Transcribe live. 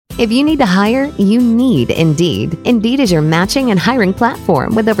If you need to hire, you need Indeed. Indeed is your matching and hiring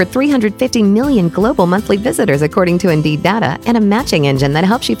platform with over 350 million global monthly visitors according to Indeed data and a matching engine that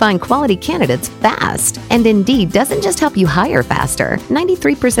helps you find quality candidates fast. And Indeed doesn't just help you hire faster.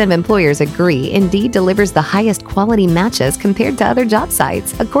 93% of employers agree Indeed delivers the highest quality matches compared to other job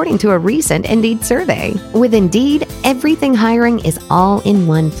sites, according to a recent Indeed survey. With Indeed, everything hiring is all in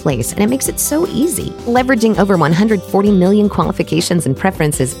one place, and it makes it so easy. Leveraging over 140 million qualifications and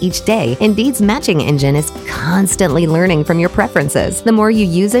preferences each day, Indeed's matching engine is constantly learning from your preferences. The more you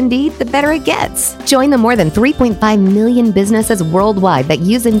use Indeed, the better it gets. Join the more than 3.5 million businesses worldwide that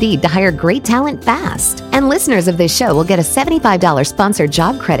use Indeed to hire great talent fast. And listeners of this show will get a $75 sponsored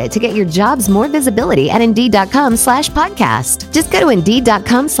job credit to get your jobs more visibility at Indeed.com/podcast. Just go to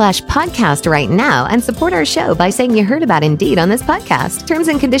Indeed.com/podcast right now and support our show by saying you heard about Indeed on this podcast. Terms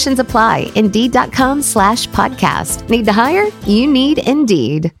and conditions apply. Indeed.com/podcast. Need to hire? You need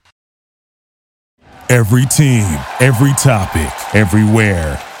Indeed. Every team, every topic,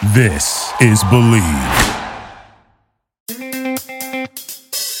 everywhere. This is Believe.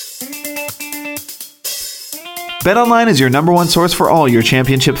 BetOnline is your number one source for all your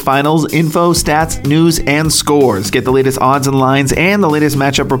championship finals, info, stats, news, and scores. Get the latest odds and lines and the latest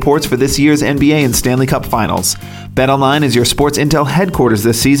matchup reports for this year's NBA and Stanley Cup finals. BetOnline is your sports intel headquarters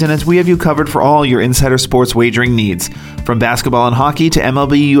this season as we have you covered for all your insider sports wagering needs. From basketball and hockey to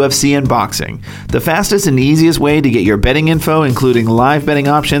MLB, UFC, and boxing. The fastest and easiest way to get your betting info, including live betting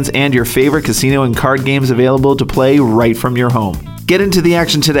options and your favorite casino and card games available to play right from your home. Get into the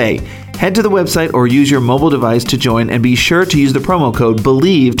action today. Head to the website or use your mobile device to join, and be sure to use the promo code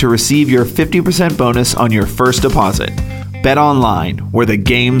BELIEVE to receive your 50% bonus on your first deposit. Bet online, where the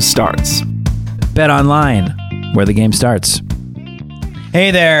game starts. Bet online, where the game starts. Hey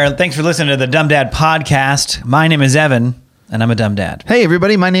there, thanks for listening to the Dumb Dad Podcast. My name is Evan, and I'm a dumb dad. Hey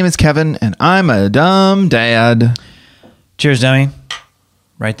everybody, my name is Kevin, and I'm a dumb dad. Cheers, dummy.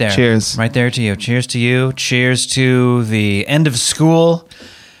 Right there. Cheers. Right there to you. Cheers to you. Cheers to the end of school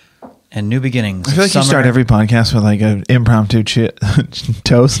and new beginnings. I feel like you start every podcast with like an impromptu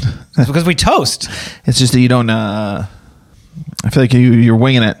toast. It's because we toast. It's just that you don't, I feel like you're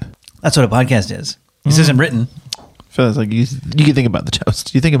winging it. That's what a podcast is. This isn't written. I feel like you can think about the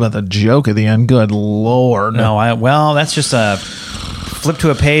toast. You think about the joke at the end. Good Lord. No, well, that's just a flip to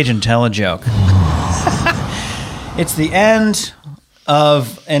a page and tell a joke. It's the end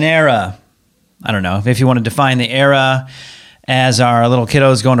of an era. I don't know if you want to define the era as our little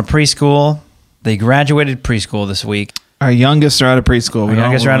kiddos going to preschool. They graduated preschool this week. Our youngest are out of preschool.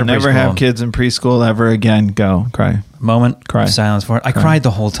 We'll never have kids in preschool ever again. Go cry. Moment. Cry. Of silence for it. I cried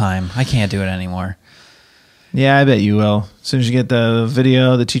the whole time. I can't do it anymore. Yeah, I bet you will. As soon as you get the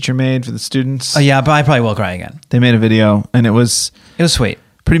video the teacher made for the students. Oh yeah, but I probably will cry again. They made a video, and it was sweet.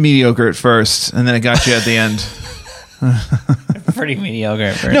 Pretty mediocre at first, and then it got you at the end. Pretty mediocre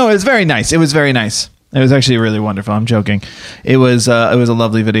at first. No, it was very nice. It was very nice. It was actually really wonderful. I'm joking. It was a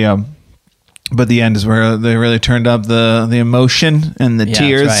lovely video, but the end is where they really turned up the emotion and the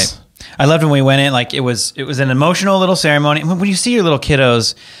tears. That's right. I loved when we went in. Like it was an emotional little ceremony. When you see your little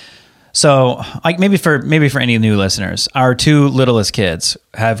kiddos, so like maybe for any new listeners, our two littlest kids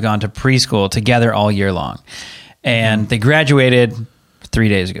have gone to preschool together all year long, and they graduated 3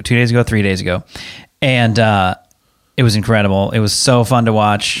 days ago, and it was incredible. It was so fun to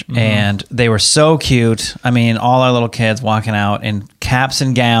watch, and they were so cute. I mean, all our little kids walking out in caps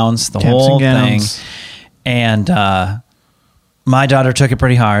and gowns, whole thing. And my daughter took it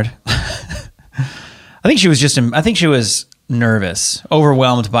pretty hard. I think she was nervous,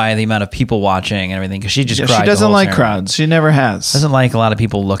 overwhelmed by the amount of people watching and everything, because she just cried. She doesn't like crowds. She never has. Doesn't like a lot of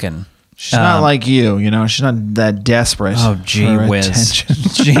people looking. She's not like you, She's not that desperate. Oh, gee whiz.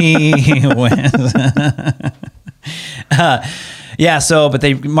 Gee whiz. But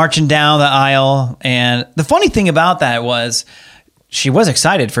they marching down the aisle, and the funny thing about that was she was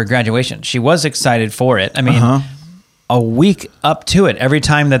excited for graduation. She was excited for it. I mean, a week up to it, every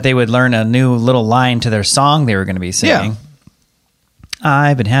time that they would learn a new little line to their song they were going to be singing.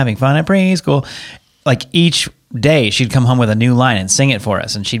 I've been having fun at preschool. Like each day she'd come home with a new line and sing it for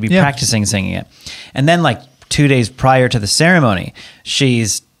us, and she'd be practicing singing it. And then like 2 days prior to the ceremony,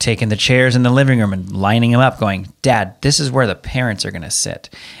 she's taking the chairs in the living room and lining them up, going, Dad, this is where the parents are going to sit.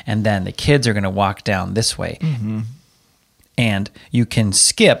 And then the kids are going to walk down this way. Mm-hmm. And you can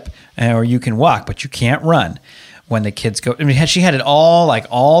skip or you can walk, but you can't run when the kids go. I mean, she had it all, like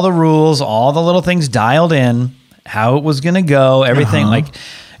all the rules, all the little things dialed in, how it was going to go, everything. Like,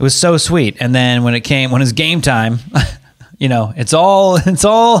 it was so sweet. And then when it was game time, it's all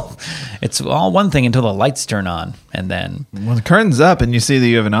one thing until the lights turn on, and then When the curtain's up and you see that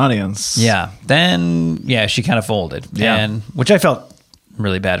you have an audience. then she kind of folded, and which I felt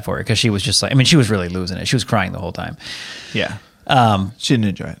really bad for her because she was just like, she was really losing it. She was crying the whole time. Yeah. She didn't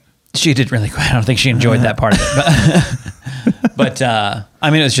enjoy it. She did really cry. I don't think she enjoyed that part of it, but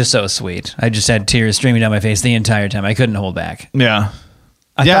it was just so sweet. I just had tears streaming down my face the entire time. I couldn't hold back. Yeah.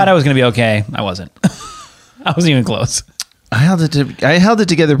 I thought I was going to be okay. I wasn't. I wasn't even close. I held it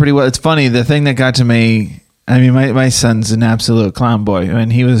together pretty well. It's funny. The thing that got to me, my son's an absolute clown boy,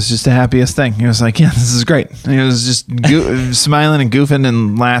 and he was just the happiest thing. He was like, yeah, this is great. And he was just smiling and goofing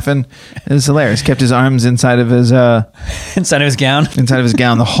and laughing. It was hilarious. Kept his arms inside of his gown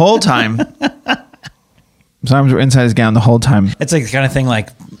the whole time. His arms were inside his gown the whole time. It's like the kind of thing, like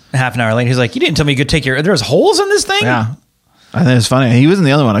half an hour later, he's like, you didn't tell me you could take there was holes in this thing? Yeah. I think it's funny. He wasn't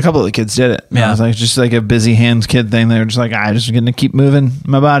the only one. A couple of the kids did it. Yeah. It was like just like a busy hands kid thing. They were just like, I just going to keep moving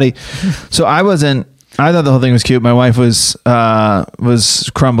my body. So I thought the whole thing was cute. My wife was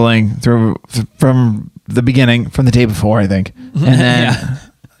crumbling from the beginning, from the day before, I think. And then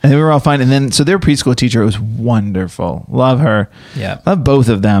and we were all fine. And then, so their preschool teacher was wonderful. Love her. Yeah. Love both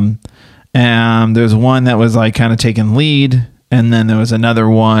of them. And there's one that was like kind of taking lead. And then there was another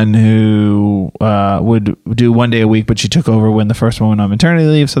one who would do one day a week, but she took over when the first one went on maternity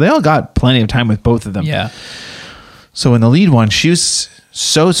leave. So they all got plenty of time with both of them. Yeah. So in the lead one, she was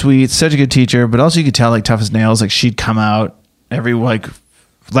so sweet, such a good teacher, but also you could tell like tough as nails. Like she'd come out every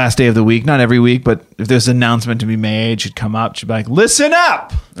last day of the week, not every week, but if there's an announcement to be made, she'd come up. She'd be like, "Listen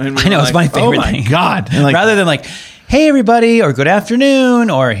up!" And I know, it's my favorite thing. Oh my God! And rather than like, "Hey everybody," or "Good afternoon,"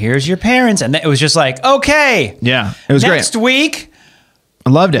 or "Here's your parents," and it was just like, "Okay, yeah, it was next great. week, I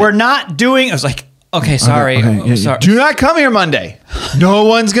loved it. We're not doing." I was like, "Okay, sorry, okay. sorry. Do not come here Monday. No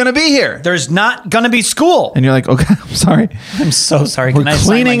one's gonna be here. There's not gonna be school." And you're like, "Okay, I'm sorry. I'm so sorry. We're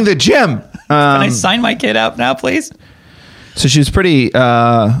cleaning the gym. Can I sign my kid up now, please?" So she was pretty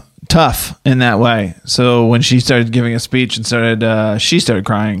tough in that way. So when she started giving a speech and she started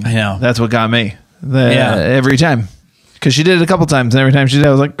crying. I know. That's what got me. Every time. Because she did it a couple times, and every time she did it,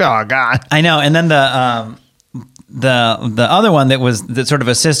 I was like, "Oh God!" I know. And then the other one that sort of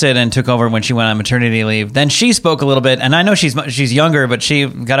assisted and took over when she went on maternity leave. Then she spoke a little bit, and I know she's younger, but she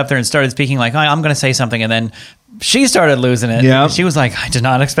got up there and started speaking like, "I'm going to say something," and then she started losing it. Yeah, she was like, "I did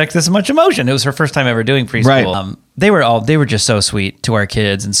not expect this much emotion." It was her first time ever doing preschool. Right. They were just so sweet to our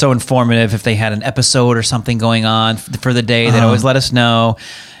kids and so informative. If they had an episode or something going on for the day, they'd always let us know.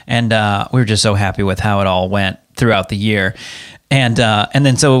 And we were just so happy with how it all went throughout the year. And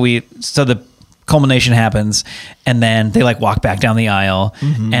then so the culmination happens, and then they like walk back down the aisle,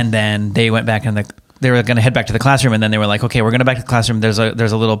 and then they went back they were going to head back to the classroom, and then they were like, "Okay, we're going to back to the classroom. There's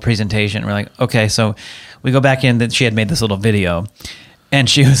a little presentation." We're like, "Okay." So we go back in. That she had made this little video, and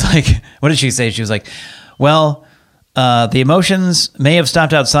she was like, "What did she say?" She was like, "Well, the emotions may have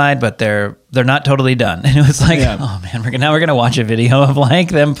stopped outside, but they're not totally done." And it was like, "Oh man, we're gonna watch a video of like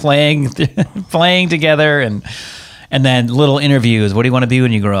them playing together and then little interviews. What do you want to be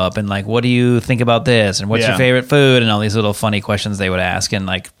when you grow up? And like, what do you think about this? And what's your favorite food?" And all these little funny questions they would ask. And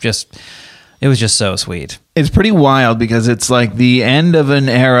like, it was just so sweet. It's pretty wild because it's like the end of an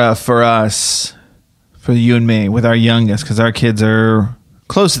era for us, for you and me, with our youngest, because our kids are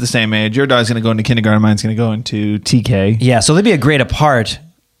close to the same age. Your daughter's going to go into kindergarten. Mine's going to go into TK. Yeah, so they'd be a grade apart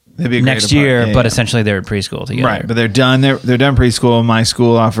next year, but essentially they're in preschool together. Right, but they're done. They're done preschool. My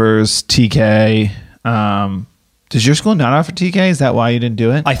school offers TK. Does your school not offer TK? Is that why you didn't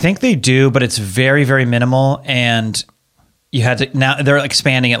do it? I think they do, but it's very, very minimal, and you had to now they're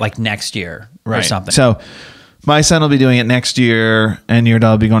expanding it like next year or something. So my son will be doing it next year, and your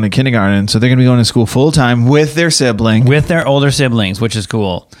daughter will be going to kindergarten. So they're going to be going to school full time with their sibling, with their older siblings, which is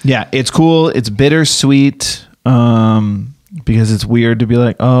cool. Yeah, it's cool. It's bittersweet because it's weird to be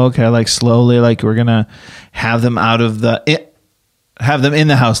like, oh, okay, like slowly, like we're gonna have them out of have them in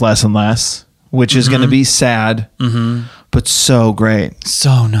the house less and less, which is going to be sad, but so great,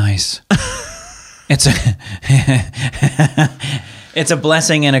 so nice. It's a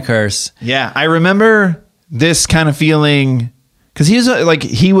blessing and a curse. Yeah, I remember this kind of feeling because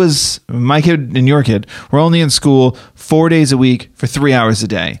my kid and your kid were only in school 4 days a week for 3 hours a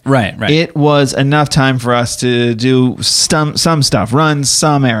day. Right. It was enough time for us to do some stuff, run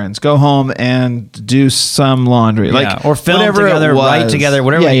some errands, go home and do some laundry, or film together, write together,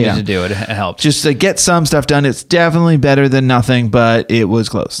 whatever we needed to do. It helped just to get some stuff done. It's definitely better than nothing, but it was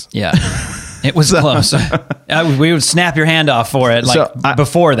close. Yeah. It was close. We would snap your hand off for it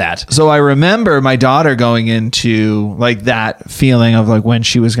before that. So I remember my daughter going into like that feeling of like when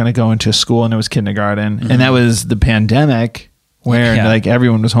she was going to go into school and it was kindergarten, and that was the pandemic where like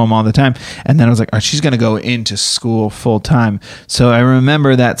everyone was home all the time. And then I was like, oh, she's going to go into school full time. So I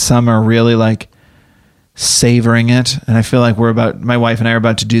remember that summer really like savoring it. And I feel like my wife and I are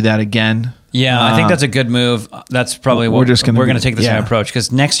about to do that again. Yeah, I think that's a good move. That's probably what we're going to take the same approach,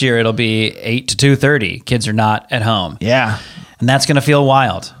 because next year it'll be 8 to 2:30. Kids are not at home. Yeah. And that's going to feel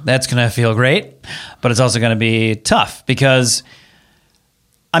wild. That's going to feel great, but it's also going to be tough because,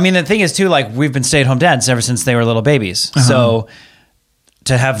 I mean, the thing is too, like we've been stay-at-home dads ever since they were little babies. So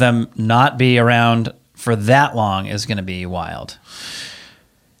to have them not be around for that long is going to be wild.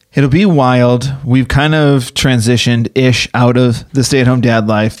 It'll be wild. We've kind of transitioned-ish out of the stay-at-home dad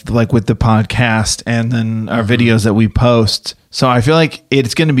life, like with the podcast and then our videos that we post. So I feel like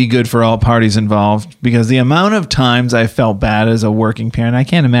it's going to be good for all parties involved, because the amount of times I felt bad as a working parent, I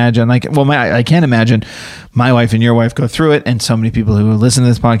can't imagine. I can't imagine my wife and your wife go through it, and so many people who listen to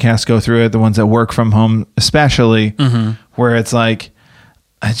this podcast go through it, the ones that work from home especially, where it's like,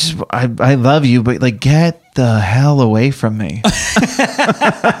 I love you, but like, get the hell away from me.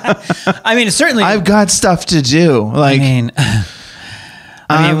 I mean, certainly I've got stuff to do. Like,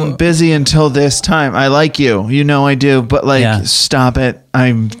 I'm busy until this time. I like you, I do, but like, stop it.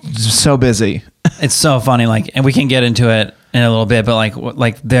 I'm so busy. It's so funny. Like, and we can get into it in a little bit, but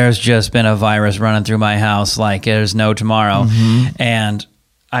like there's just been a virus running through my house. Like there's no tomorrow. And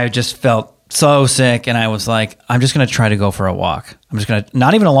I just felt so sick, and I was like, I'm just going to try to go for a walk. I'm just going to,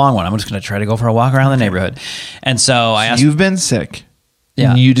 not even a long one. I'm just going to try to go for a walk around the neighborhood. And so I asked, you've been sick. Yeah.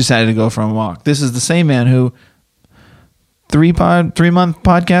 And you decided to go for a walk. This is the same man who 3-month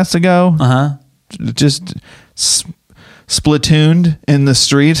podcasts ago, just splatooned in the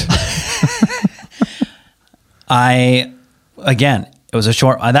street. It was a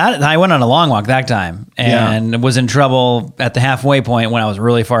short, I went on a long walk that time and was in trouble at the halfway point when I was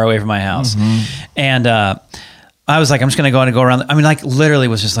really far away from my house. And I was like, I'm just going to go around. I mean, like literally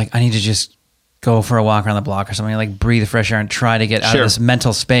was just like, I need to just go for a walk around the block or something, like breathe the fresh air and try to get out of this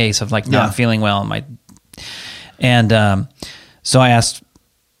mental space of like not feeling well. So I asked,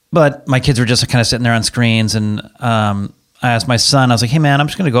 but my kids were just kind of sitting there on screens, and I asked my son, I was like, hey man, I'm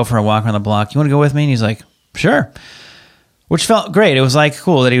just going to go for a walk around the block. You want to go with me? And he's like, sure. Which felt great. It was like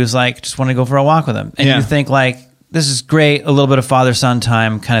cool that he was like, just want to go for a walk with him. And you think like, this is great, a little bit of father-son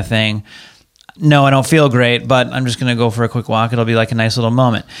time kind of thing. No, I don't feel great, but I'm just going to go for a quick walk. It'll be like a nice little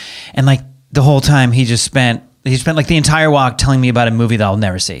moment. And like the whole time he spent like the entire walk telling me about a movie that I'll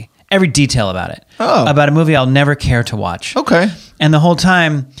never see. Every detail about it. About a movie I'll never care to watch. Okay. And the whole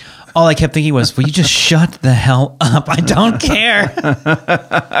time, all I kept thinking was, will you just shut the hell up? I don't care.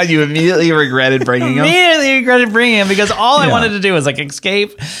 You immediately regretted bringing him? Because all I wanted to do was like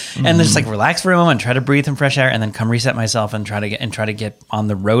escape and just like relax for a moment, try to breathe some fresh air, and then come reset myself and try to get on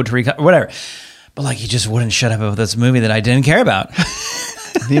the road to recover, whatever. But like, he just wouldn't shut up about this movie that I didn't care about.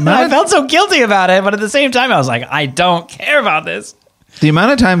 I felt so guilty about it, but at the same time, I was like, I don't care about this. The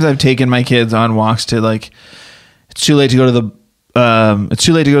amount of times I've taken my kids on walks to like, it's too late to go to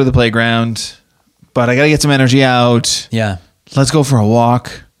the playground, but I got to get some energy out. Yeah. Let's go for a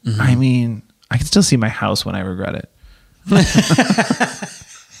walk. I mean, I can still see my house when I regret it.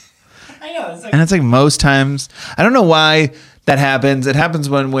 I know. And it's like most times, I don't know why that happens. It happens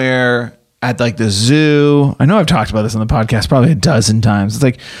when we're at like the zoo. I know I've talked about this on the podcast probably a dozen times. It's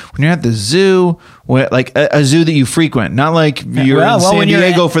like when you're at the zoo, like a zoo that you frequent, not like you're in San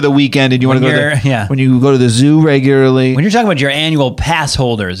Diego for the weekend and you want to go there. Yeah. When you go to the zoo regularly. When you're talking about your annual pass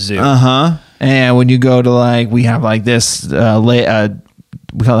holder zoo. And when you go to like, we have like this, we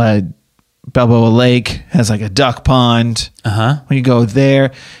call it Balboa Lake, has like a duck pond. When you go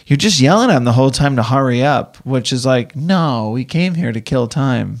there, you're just yelling at them the whole time to hurry up, which is like, no, we came here to kill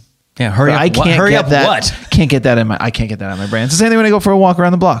time. Yeah, hurry up. I can't get that. I can't get that in my brain. It's the same thing when I go for a walk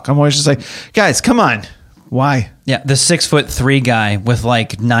around the block. I'm always just like, guys, come on. Why? Yeah, the 6'3" guy with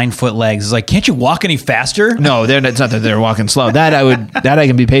like 9-foot legs is like, can't you walk any faster? No, it's not that they're walking slow. That I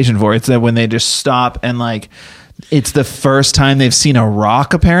can be patient for. It's that when they just stop and like, it's the first time they've seen a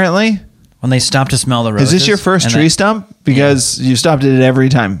rock apparently. When they stop to smell the roses. Is this your first tree stump? Because you stopped at it every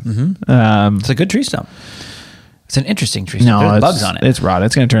time. It's a good tree stump. It's an interesting tree stump. There's bugs on it. It's rotted.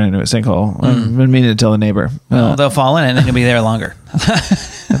 It's going to turn into a sinkhole. I've been meaning to tell the neighbor. Well, they'll fall in it and then you'll be there longer.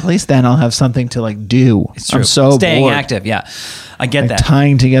 At least then I'll have something to like do. It's true. I'm so Staying bored. active, yeah. I get like that.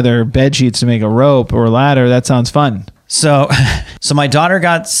 Tying together bed sheets to make a rope or a ladder. That sounds fun. So my daughter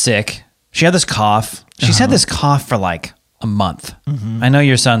got sick. She had this cough. She's had this cough for like a month. I know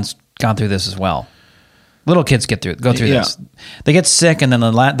your son's gone through this as well. Little kids go through Yeah. this. They get sick, and then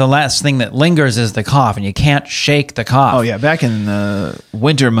the last thing that lingers is the cough, and you can't shake the cough. Oh yeah, back in the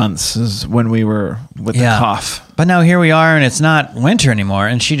winter months is when we were with the cough. But now here we are, and it's not winter anymore,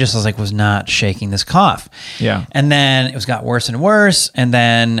 and she just was not shaking this cough. Yeah. And then it got worse and worse, and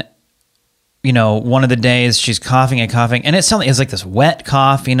then, one of the days she's coughing, and it's like this wet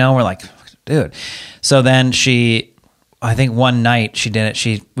cough, we're like, dude. So then I think one night she did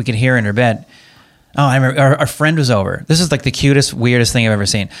it, we could hear her in her bed. Oh, I remember our friend was over. This is like the cutest, weirdest thing I've ever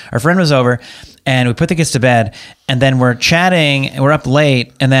seen. Our friend was over, and we put the kids to bed, and then we're chatting, and we're up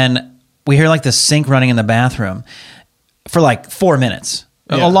late, and then we hear like the sink running in the bathroom for like 4 minutes,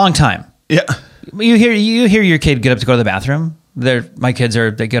 a long time. Yeah. You hear your kid get up to go to the bathroom. My kids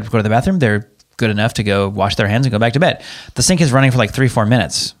they get up to go to the bathroom. They're good enough to go wash their hands and go back to bed. The sink is running for like 3-4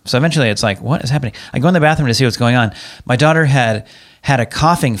 minutes. So eventually it's like, what is happening? I go in the bathroom to see what's going on. My daughter had a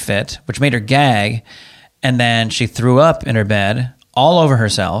coughing fit, which made her gag, and then she threw up in her bed all over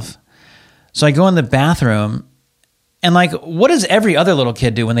herself. So I go in the bathroom, and like, what does every other little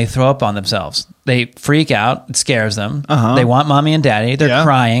kid do when they throw up on themselves? They freak out. It scares them. They want mommy and daddy. They're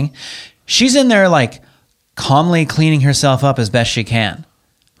crying. She's in there like calmly cleaning herself up as best she can.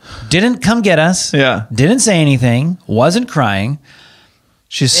 Didn't come get us. Yeah. Didn't say anything. Wasn't crying.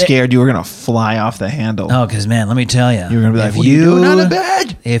 She's scared you were going to fly off the handle. Oh, because, man, let me tell you. You were going to be like, what are you doing on the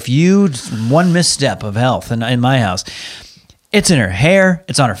bed? If one misstep of health in my house, it's in her hair,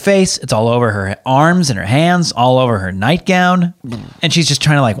 it's on her face, it's all over her arms and her hands, all over her nightgown. And she's just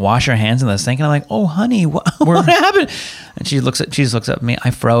trying to like wash her hands in the sink. And I'm like, oh, honey, what happened? And she just looks up at me.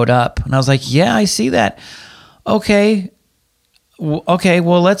 I froed up. And I was like, yeah, I see that. Okay,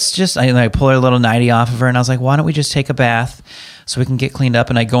 well, let's just, I pull her little nightie off of her, and I was like, why don't we just take a bath so we can get cleaned up?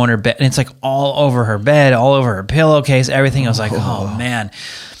 And I go in her bed, and it's like all over her bed, all over her pillowcase, everything. I was like, oh man.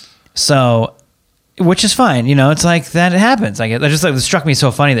 So, which is fine, it's like that happens. Like, it just it struck me so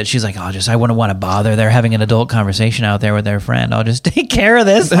funny that she's like, I wouldn't want to bother. They're having an adult conversation out there with their friend. I'll just take care of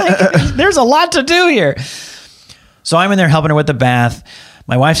this. Like, there's a lot to do here. So I'm in there helping her with the bath.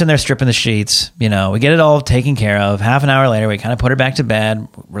 My wife's in there stripping the sheets. We get it all taken care of. Half an hour later, we kind of put her back to bed,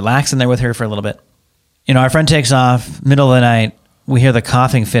 relax in there with her for a little bit. Our friend takes off, middle of the night. We hear the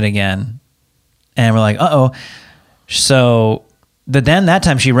coughing fit again. And we're like, uh-oh. So then that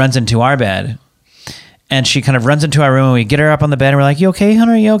time she runs into our bed. And she kind of runs into our room, and we get her up on the bed, and we're like, you okay,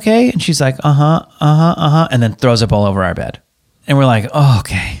 honey? Are you okay? And she's like, and then throws up all over our bed. And we're like, oh,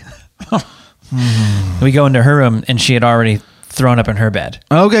 okay. We go into her room, and she had already thrown up in her bed.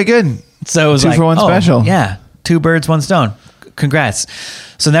 Okay, good. So it was 2 for 1 special. Yeah, 2 birds, 1 stone. Congrats.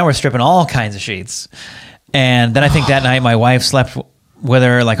 So now we're stripping all kinds of sheets. And then I think that night my wife slept with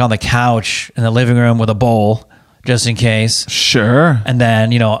her like on the couch in the living room with a bowl, just in case. Sure. And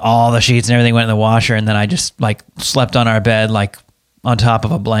then, all the sheets and everything went in the washer, and then I just like slept on our bed like on top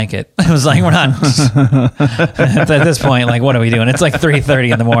of a blanket. It was like, we're not at this point, like, what are we doing? It's like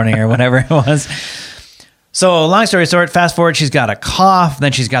 3:30 in the morning or whatever it was. So long story short, fast forward, she's got a cough.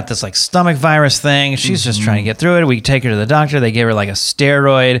 Then she's got this like stomach virus thing. She's just trying to get through it. We take her to the doctor. They gave her like a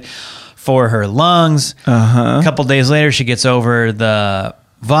steroid for her lungs. A couple days later, she gets over the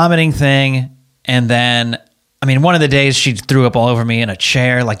vomiting thing. And then, one of the days she threw up all over me in a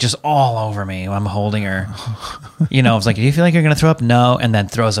chair, like just all over me. I'm holding her. I was like, do you feel like you're going to throw up? No. And then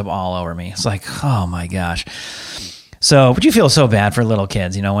throws up all over me. It's like, oh my gosh. So, but you feel so bad for little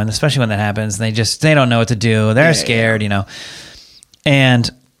kids, especially when that happens, they don't know what to do. They're scared,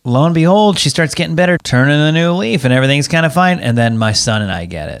 And lo and behold, she starts getting better, turning a new leaf, and everything's kind of fine. And then my son and I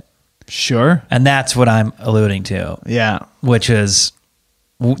get it. Sure. And that's what I'm alluding to. Yeah. Which is,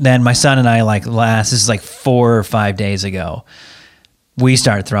 then my son and I, this is like 4 or 5 days ago, we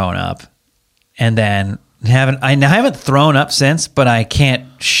start throwing up. And then I haven't thrown up since, but I can't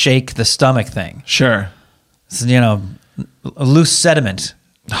shake the stomach thing. Sure. So, a loose sediment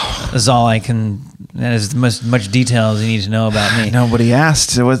is all I can, as much detail as you need to know about me. Nobody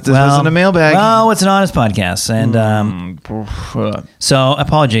asked. This wasn't a mailbag. Well, it's an honest podcast. And so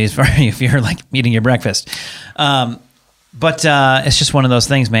apologies for if you're like eating your breakfast. But it's just one of those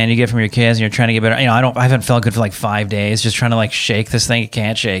things, man. You get from your kids and you're trying to get better. I haven't felt good for like 5 days, just trying to like shake this thing. You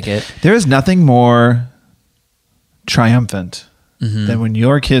can't shake it. There is nothing more triumphant than when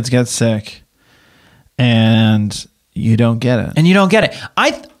your kids get sick and you don't get it. And you don't get it. I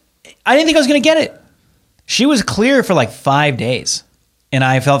didn't think I was going to get it. She was clear for like 5 days, and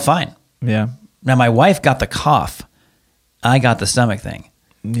I felt fine. Yeah. Now, my wife got the cough. I got the stomach thing.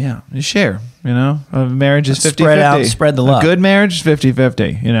 Yeah. You share, A marriage is 50-50. Spread out, spread the love. A good marriage is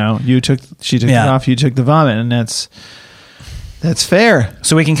 50-50. She took the cough, you took the vomit, and That's fair.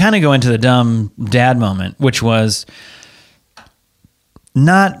 So we can kind of go into the dumb dad moment, which was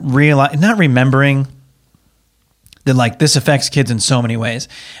not remembering that like this affects kids in so many ways.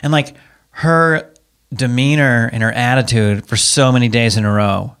 And like her demeanor and her attitude for so many days in a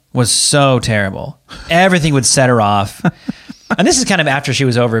row was so terrible. Everything would set her off. And this is kind of after she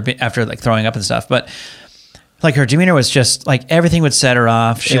was over, after like throwing up and stuff. But like her demeanor was just like everything would set her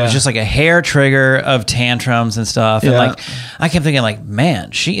off. She was just like a hair trigger of tantrums and stuff. And like I kept thinking like,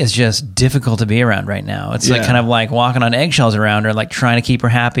 man, she is just difficult to be around right now. It's like kind of like walking on eggshells around her, like trying to keep her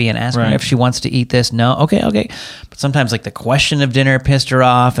happy and asking her if she wants to eat this. No. Okay. But sometimes like the question of dinner pissed her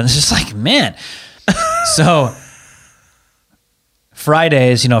off. And it's just like, man. So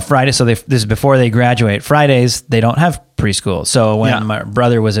Fridays, so this is before they graduate. Fridays, they don't have preschool. So when my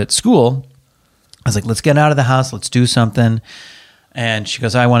brother was at school, I was like, let's get out of the house. Let's do something. And she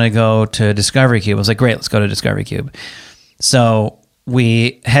goes, I want to go to Discovery Cube. I was like, great, let's go to Discovery Cube. So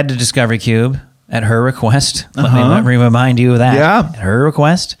we head to Discovery Cube at her request. Let me remind you of that. Yeah. At her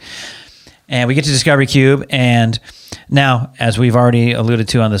request. And we get to Discovery Cube. And now, as we've already alluded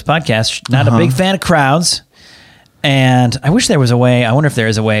to on this podcast, not a big fan of crowds. And I wish there was a way. I wonder if there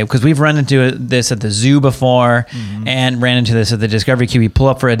is a way, because we've run into this at the zoo before and ran into this at the Discovery Cube. You pull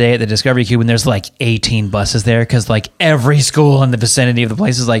up for a day at the Discovery Cube and there's like 18 buses there because like every school in the vicinity of the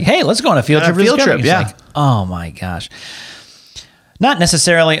place is like, hey, let's go on a field trip. Like, oh my gosh. Not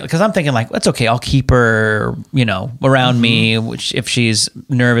necessarily, because I'm thinking like, that's okay. I'll keep her, around me, which if she's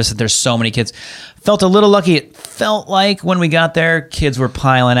nervous that there's so many kids. Felt a little lucky. It felt like when we got there, kids were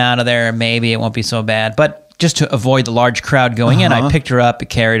piling out of there. Maybe it won't be so bad. But just to avoid the large crowd going in, I picked her up,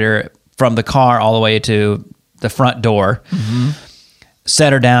 carried her from the car all the way to the front door,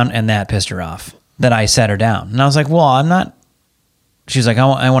 set her down, and that pissed her off that I set her down. And I was like, well, I'm not. She's like,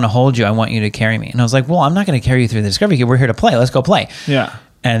 I want to hold you. I want you to carry me. And I was like, well, I'm not going to carry you through the Discovery Cube. We're here to play. Let's go play. Yeah.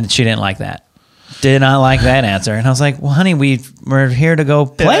 And she didn't like that. Did not like that answer. And I was like, well, honey, we're here to go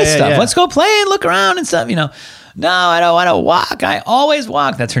play stuff. Yeah. Let's go play and look around and stuff, No, I don't want to walk. I always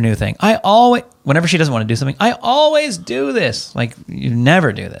walk. That's her new thing. Whenever she doesn't want to do something, I always do this. Like, you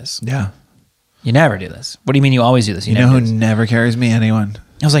never do this. Yeah. You never do this. What do you mean you always do this? You know who never carries me? Anyone.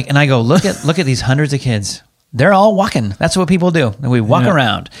 I was like, and I go, look at these hundreds of kids. They're all walking. That's what people do. And we walk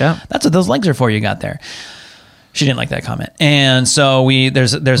around. Yeah. That's what those legs are for you got there. She didn't like that comment. And so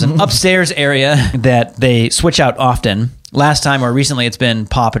there's an upstairs area that they switch out often. Last time or recently it's been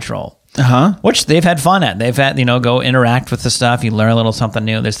Paw Patrol. Which they've had fun at. They've had, go interact with the stuff. You learn a little something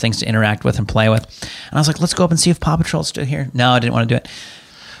new. There's things to interact with and play with. And I was like, let's go up and see if Paw Patrol's still here. No, I didn't want to do it.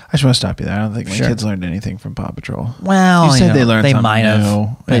 I just want to stop you there. I don't think my kids learned anything from Paw Patrol. Well, you said they learned something might have.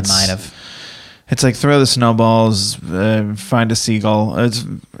 new. They might have. It's like throw the snowballs, find a seagull. It's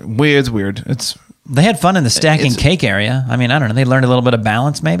weird. They had fun in the stacking cake area. I mean, I don't know. They learned a little bit of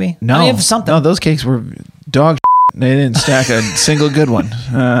balance, maybe. No, something. No, those cakes were dog. They didn't stack a single good one.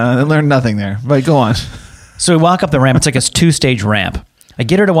 They learned nothing there. But go on. So we walk up the ramp. It's like a 2-stage ramp. I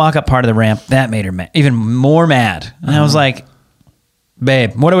get her to walk up part of the ramp. That made her even more mad. And I was like,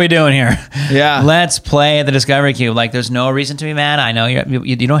 babe, what are we doing here? Yeah. Let's play at the Discovery Cube. Like, there's no reason to be mad. I know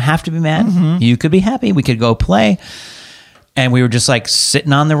you don't have to be mad. You could be happy. We could go play. And we were just like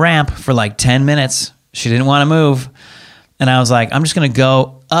sitting on the ramp for like 10 minutes. She didn't want to move. And I was like, I'm just going to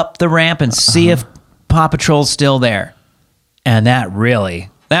go up the ramp and see if Paw Patrol's still there. And that really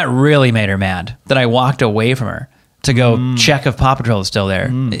made her mad that I walked away from her to go check if Paw Patrol is still there.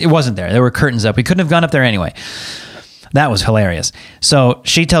 It wasn't there. There were curtains up. We couldn't have gone up there anyway. That was hilarious. So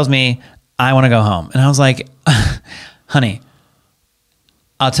she tells me, I want to go home. And I was like, honey,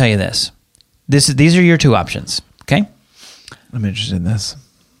 I'll tell you this. These are your two options, okay? I'm interested in this.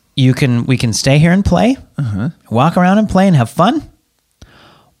 We can stay here and play, walk around and play and have fun,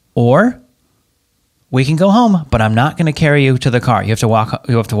 or we can go home, but I'm not going to carry you to the car. You have to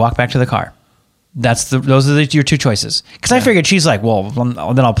walk back to the car. Those are your two choices. Because I figured she's like, well,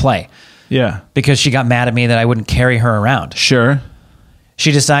 then I'll play. Yeah. Because she got mad at me that I wouldn't carry her around. Sure.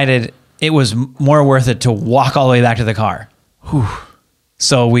 She decided it was more worth it to walk all the way back to the car. Whew.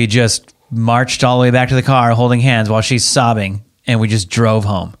 So we just marched all the way back to the car holding hands while she's sobbing, and we just drove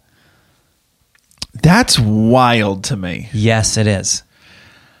home. That's wild to me. Yes, it is.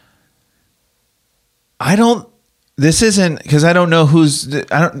 This isn't, because I don't know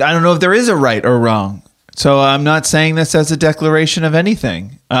I don't know if there is a right or wrong. So I'm not saying this as a declaration of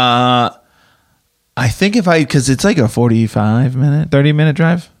anything. I think because it's like a 30-minute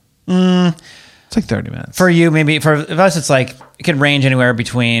drive. It's like 30 minutes. For you, maybe. For us, it's like, it could range anywhere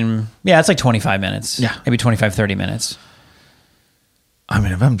between, it's like 25 minutes. Yeah. Maybe 25, 30 minutes. I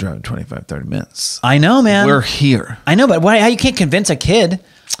mean, if I'm driving 25, 30 minutes, I know, man. we're here. I know, but how you can't convince a kid?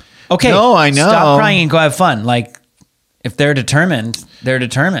 Okay, No, I know. Stop crying and go have fun. Like, if they're determined, they're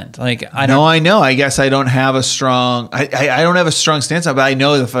determined. Like, I don't. No, I know. I guess I don't have a strong. I don't have a strong stance on it, but I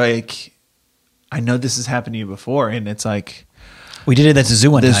know if I know this has happened to you before, and it's like We did it at the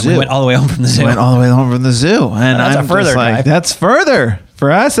zoo one The time. zoo. We went all the way home from the zoo. went all the way home from the zoo, and That's a I'm further just like, drive. that's further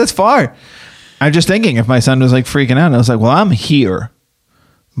for us. That's far. I'm just thinking if my son was like freaking out, and I was like, well, I'm here.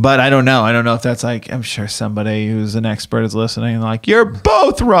 But I don't know. I don't know if that's like, I'm sure somebody who's an expert is listening and like, you're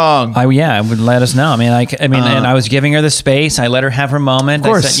both wrong. Yeah, would let us know. I mean, and I was giving her the space. I let her have her moment. Of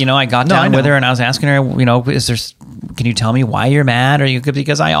course. I said, I got No, I down know. with her and I was asking her, can you tell me why you're mad?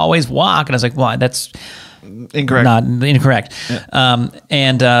 Because I always walk. And I was like, well, that's Incorrect. not incorrect.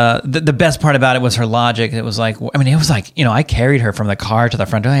 The best part about it was her logic. It was like, I carried her from the car to the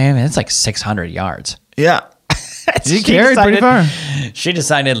front door. I mean, it's like 600 yards. Yeah. You She carried pretty far. She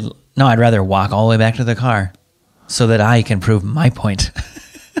decided, no, I'd rather walk all the way back to the car so that I can prove my point.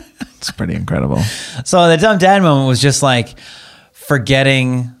 It's pretty incredible. So the dumb dad moment was just like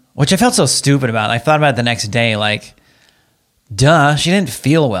forgetting, which I felt so stupid about. I thought about it the next day, like, duh, she didn't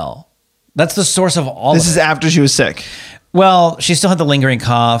feel well. That's the source of all This of is it. after she was sick. Well, she still had the lingering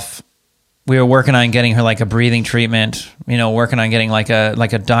cough. We were working on getting her like a breathing treatment, working on getting like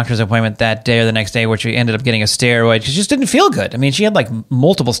a doctor's appointment that day or the next day, which we ended up getting a steroid because she just didn't feel good. I mean, she had like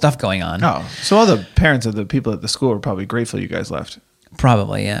multiple stuff going on. Oh, so all the parents of the people at the school were probably grateful you guys left.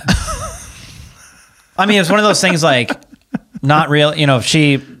 Probably, yeah. I mean, it was one of those things like not real,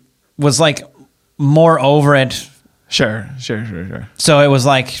 she was like more over it. Sure. So it was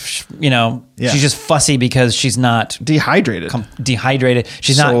like, she's just fussy because she's not Dehydrated. dehydrated.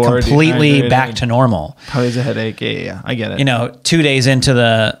 She's not Sore, completely dehydrated. back to normal. Probably has a headache. Yeah. I get it. 2 days into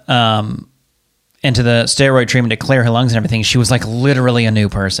the steroid treatment to clear her lungs and everything, she was like literally a new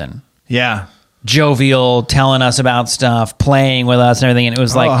person. Yeah. Jovial, telling us about stuff, playing with us and everything. And it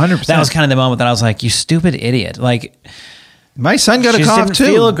was like, 100%. that was kind of the moment that I was like, you stupid idiot. Like, My son got a she just cough didn't too.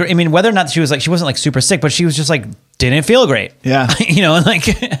 feel great. I mean, whether or not she wasn't like super sick, but she was just like, didn't feel great. Yeah. And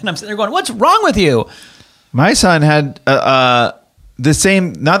I'm sitting there going, what's wrong with you? My son had the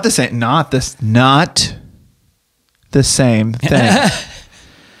same, not the same thing.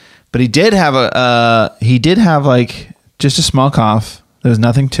 But he did have like just a small cough. There was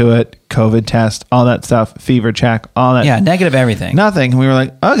nothing to it. COVID test, all that stuff, fever check, all that. Yeah, negative everything. Nothing. We were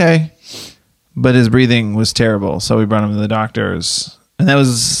like, okay. But his breathing was terrible. So we brought him to the doctors. And that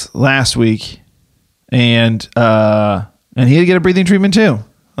was last week. And he had to get a breathing treatment too.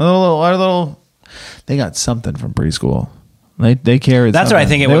 They got something from preschool. They carried That's what I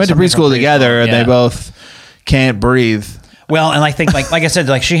something. think it they was, went to something from preschool together preschool, and yeah. they both can't breathe. Well, and I think like I said,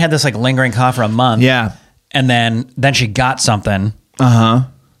 like she had this like lingering cough for a month. Yeah. And then she got something. Uh-huh.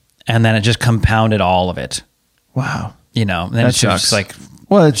 And then it just compounded all of it. Wow. And then That she was sucks. just like,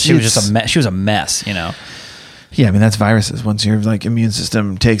 Well, she was just a mess. She was a mess, Yeah, I mean that's viruses. Once your like immune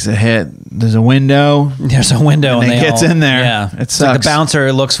system takes a hit, there's a window. There's a window And it gets in there. Yeah, It it's like the sucks.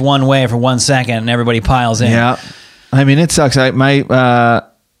 bouncer looks one way for 1 second, and everybody piles in. Yeah, I mean it sucks.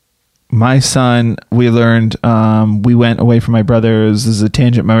 My son, we learned we went away from my brother's. This is a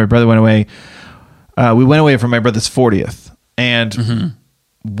tangent. My brother went away. We went away from my brother's 40th, and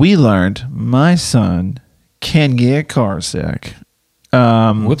we learned my son can get car sick.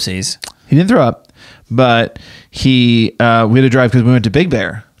 Whoopsies. He didn't throw up, but we had to drive because we went to Big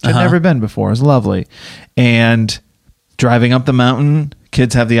Bear, which I'd never been before. It was lovely. And driving up the mountain,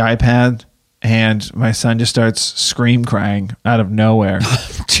 kids have the iPad, and my son just starts scream crying out of nowhere.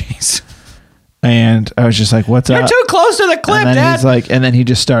 Jeez. And I was just like, what's You're up? too close to the clip, And then Dad. he's like, and then he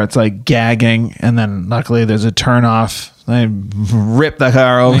just starts like gagging, and then luckily there's a turn off. I rip the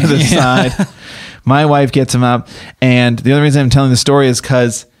car over the side. My wife gets him up, and the other reason I'm telling the story is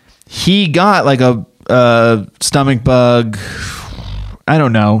because he got like a stomach bug. I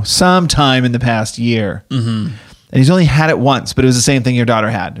don't know, sometime in the past year, and he's only had it once. But it was the same thing your daughter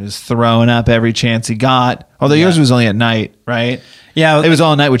had. It was throwing up every chance he got. Although yours was only at night, right? Yeah, it was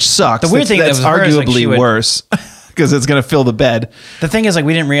all night, which sucks. The weird thing that's that was hers, like, arguably she would- worse because it's going to fill the bed. The thing is, like,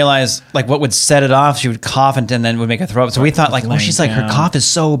 we didn't realize like what would set it off. She would cough and then would make her throw up. So we thought like, oh, she's like, her cough is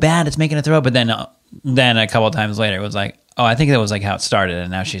so bad, it's making her throw up. But then a couple of times later, it was like, oh, I think that was like how it started,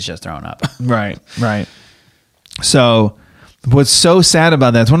 and now she's just throwing up. Right. So what's so sad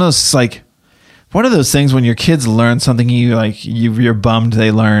about that? It's one of those things when your kids learn something you're bummed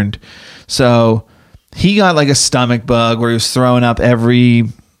they learned. So he got like a stomach bug where he was throwing up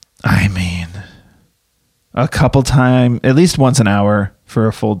a couple times, at least once an hour for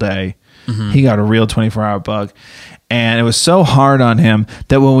a full day. He got a real 24-hour bug. And it was so hard on him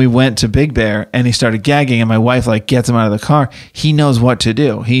that when we went to Big Bear and he started gagging and my wife like gets him out of the car, he knows what to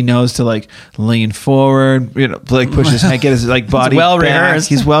do. He knows to like lean forward, like push his head, get his like body well back. rehearsed.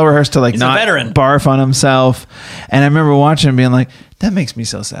 He's well rehearsed to like He's a not veteran. barf on himself. And I remember watching him being like, that makes me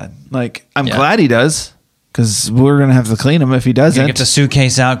so sad. Like, I'm glad he does, because we're going to have to clean him if he doesn't. Get the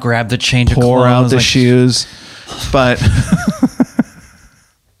suitcase out, grab the change of Pour clothes. out the shoes. But...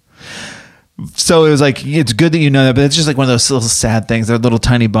 So it was like, it's good that you know that, but it's just like one of those little sad things. Their little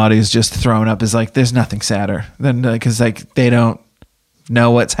tiny bodies just thrown up is like, there's nothing sadder than because like they don't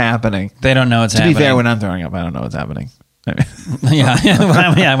know what's happening. They don't know what's To happening. be fair, when I'm throwing up, I don't know what's happening. I mean, yeah.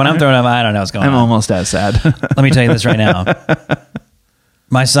 When I'm throwing up, I don't know what's going I'm on. almost as sad. Let me tell you this right now.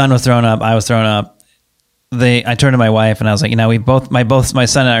 My son was thrown up. I was thrown up. I turned to my wife and I was like, my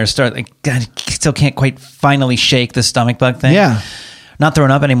son and I are God, still can't quite finally shake the stomach bug thing. Yeah. Not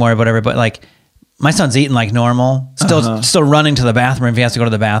throwing up anymore, whatever. But like, my son's eating like normal. Still running to the bathroom if he has to go to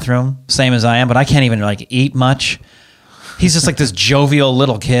the bathroom, same as I am. But I can't even like eat much. He's just like this jovial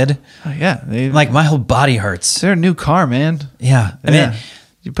little kid. Yeah. Like my whole body hurts. They're a new car, man. Yeah. I mean,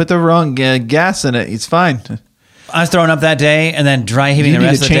 you put the wrong gas in it, it's fine. I was throwing up that day and then dry heaving You the need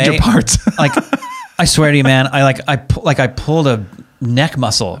rest to of the day. change your parts. Like, I swear to you, man, I pulled a neck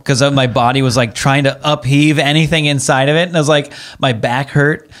muscle because my body was like trying to upheave anything inside of it, and I was like, my back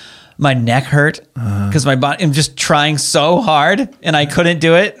hurt, my neck hurt because my body. I'm just trying so hard, and I couldn't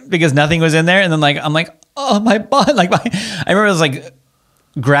do it because nothing was in there. And then like I'm like, oh my body, I remember it was like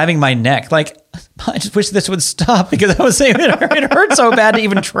grabbing my neck, like I just wish this would stop because I was saying it hurt so bad to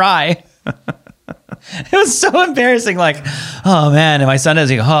even try. It was so embarrassing. Like, oh man. And my son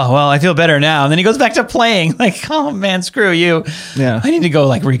is like, oh, well, I feel better now. And then he goes back to playing. Like, oh man, screw you. Yeah. I need to go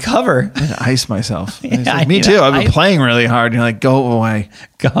like recover. I need to ice myself. Yeah, He's like, I me need too. to I've been ice- playing really hard. And you're like, go away.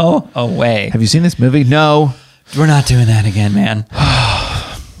 Go away. Have you seen this movie? No. We're not doing that again, man.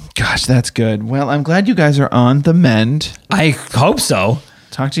 Gosh, that's good. Well, I'm glad you guys are on the mend. I hope so.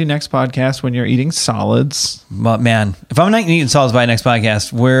 Talk to you next podcast when you're eating solids. But man, if I'm not eating solids by next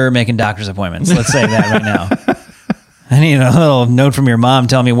podcast, we're making doctor's appointments. Let's say that right now. I need a little note from your mom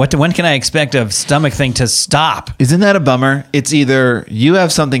telling me when can I expect a stomach thing to stop? Isn't that a bummer? It's either you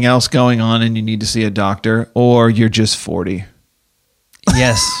have something else going on and you need to see a doctor, or you're just 40.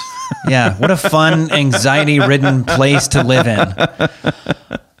 Yes. Yeah. What a fun, anxiety-ridden place to live in.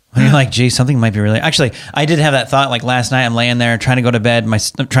 When you're like, gee, something might be really... Actually, I did have that thought like last night. I'm laying there trying to go to bed.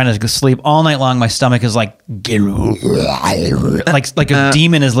 I'm trying to sleep all night long. My stomach is like a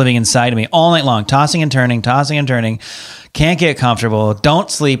demon is living inside of me all night long, tossing and turning. Can't get comfortable. Don't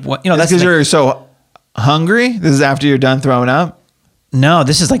sleep. That's because you're so hungry? This is after you're done throwing up? No,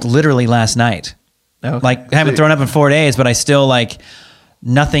 this is like literally last night. Okay. Like I haven't thrown up in 4 days, but I still like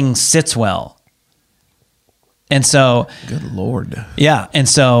nothing sits well. And so, Good Lord. yeah. And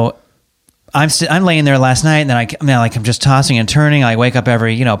so I'm laying there last night, and then I'm just tossing and turning. I wake up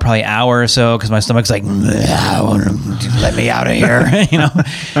every, probably hour or so because my stomach's like, let me out of here,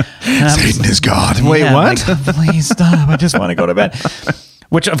 Satan is God. Wait, Yeah, what? like, please stop. I just want to go to bed.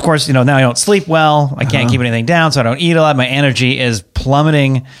 Which, of course, now I don't sleep well. I can't keep anything down, so I don't eat a lot. My energy is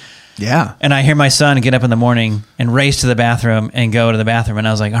plummeting. Yeah. And I hear my son get up in the morning and race to the bathroom and go to the bathroom. And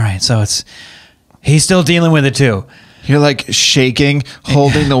I was like, all right, so he's still dealing with it too. You're like shaking,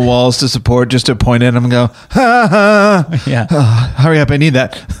 holding the walls to support just to point at him and go, ha, ha. Yeah. Hurry up. I need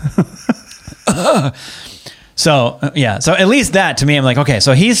that. So at least that to me, I'm like, okay,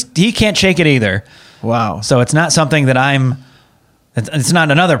 so he can't shake it either. Wow. So it's not something that it's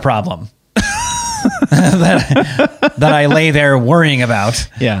not another problem that I lay there worrying about.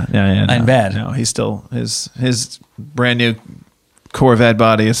 Yeah. In bed. No, he's still, his brand new Corvette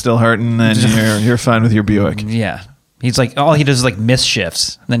body is still hurting, and you're fine with your Buick. Yeah. He's like, all he does is like miss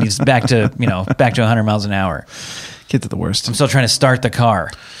shifts. And then he's back to 100 miles an hour. Kids are the worst. I'm still trying to start the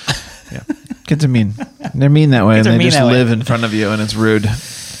car. Yeah. Kids are mean. They're mean that way, Kids and are they mean just that way. live in front of you, and it's rude.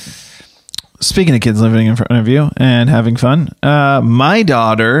 Speaking of kids living in front of you and having fun, my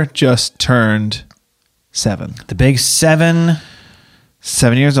daughter just turned 7. The big 7.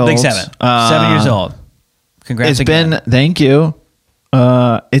 7 years old. Big 7. 7 years old. Congrats It's again. been, thank you.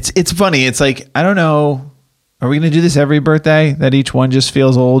 It's funny. It's like, I don't know. Are we going to do this every birthday? That each one just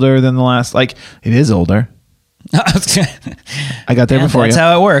feels older than the last? Like, it is older. I got there before That's you.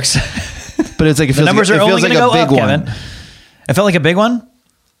 how it works. But it's like, it The feels numbers like, are it only feels going like to a go big up, one. Kevin. It felt like a big one?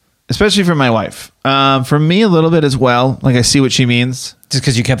 Especially for my wife. For me, a little bit as well. Like, I see what she means. Just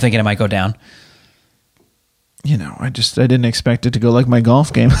because you kept thinking it might go down. I didn't expect it to go like my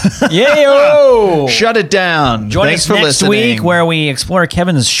golf game. Yeah. Shut it down. Join Thanks us for next listening. week where we explore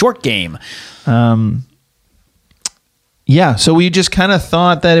Kevin's short game. yeah, so we just kind of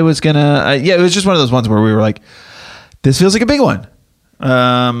thought that it was gonna. It was just one of those ones where we were like, "This feels like a big one."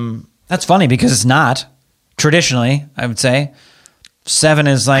 That's funny because it's not traditionally. I would say 7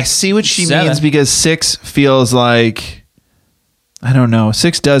 is like. I see what she 7. means because 6 feels like. I don't know.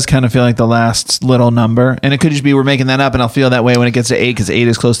 6 does kind of feel like the last little number, and it could just be we're making that up, and I'll feel that way when it gets to 8 because 8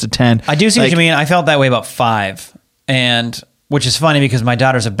 is close to 10. I do see what you mean. I felt that way about 5, and which is funny because my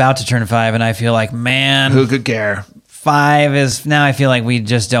daughter's about to turn 5, and I feel like, man, who could care? 5 is now. I feel like we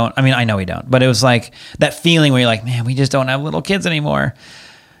just don't. I mean, I know we don't, but it was like that feeling where you're like, man, we just don't have little kids anymore.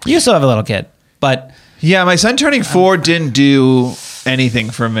 You still have a little kid, but yeah, my son turning 4 didn't do anything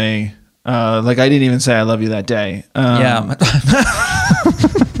for me. Like I didn't even say I love you that day. Yeah.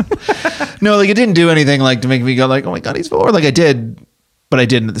 No, like it didn't do anything like to make me go like, oh my God, he's 4. Like I did, but I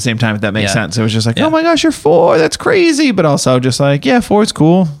didn't at the same time, if that makes sense. It was just like, oh my gosh, you're 4. That's crazy. But also just like, yeah, 4 is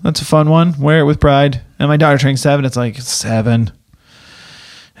cool. That's a fun one. Wear it with pride. And my daughter turning 7. It's like 7.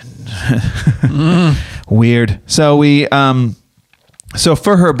 Weird. So we, so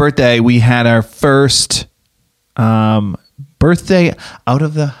for her birthday, we had our first, birthday out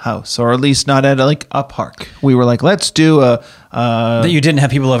of the house, or at least not at like a park. We were like, let's do that you didn't have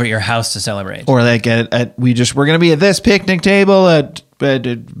people over at your house to celebrate, or like we're going to be at this picnic table at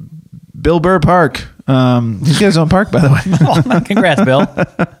Bill Burr Park. He's got his own park, by the way. Oh, congrats, Bill.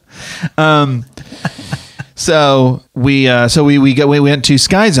 So we went to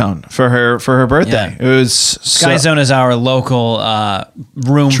Sky Zone for her birthday. Yeah. It was Sky Zone is our local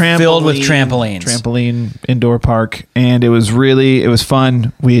room filled with trampolines. Trampoline indoor park, and it was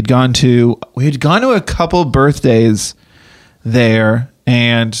fun. We had gone to a couple birthdays there,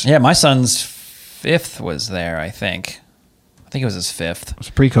 and yeah, my son's 5th was there. I think it was his 5th. It was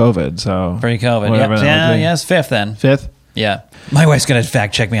pre-COVID, so pre-COVID. Yeah, it's 5th then. 5th. Yeah. My wife's going to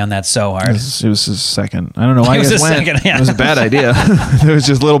fact check me on that so hard. It was his second. I don't know why it was his went. second, yeah. It was a bad idea. There was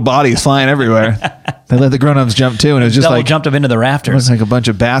just little bodies flying everywhere. They let the grown-ups jump too, and it was just Double jumped up into the rafters. It was like a bunch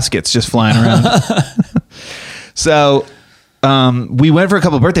of baskets just flying around. So we went for a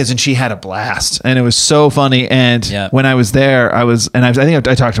couple of birthdays, and she had a blast, and it was so funny. And when I was there, I think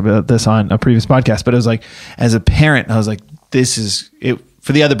I talked about this on a previous podcast, but it was like, as a parent, I was like, this is it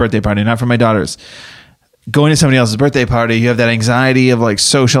for the other birthday party, not for my daughter's. Going to somebody else's birthday party, you have that anxiety of like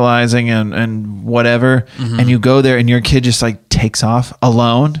socializing and whatever, and you go there and your kid just like takes off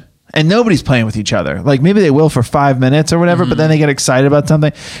alone, and nobody's playing with each other. Like maybe they will for 5 minutes or whatever, but then they get excited about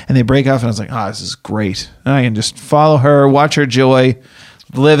something and they break off, and I was like, oh, this is great. And I can just follow her, watch her joy,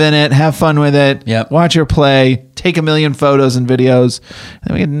 live in it, have fun with it, watch her play, take a million photos and videos,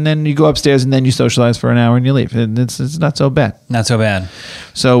 and then you go upstairs and then you socialize for an hour and you leave. And it's not so bad. Not so bad.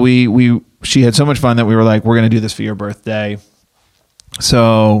 So she had so much fun that we were like, we're going to do this for your birthday.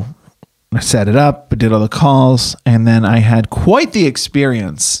 So I set it up, did all the calls, and then I had quite the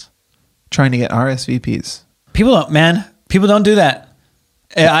experience trying to get RSVPs. People don't do that.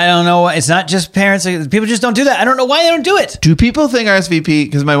 I don't know. It's not just parents. People just don't do that. I don't know why they don't do it. Do people think RSVP,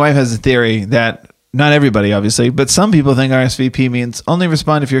 because my wife has a theory that, not everybody obviously, but some people think RSVP means only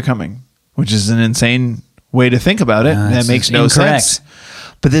respond if you're coming, which is an insane way to think about it. That makes no sense.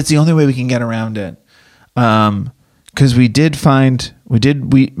 But that's the only way we can get around it. Because we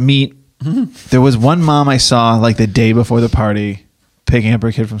meet. There was one mom I saw like the day before the party picking up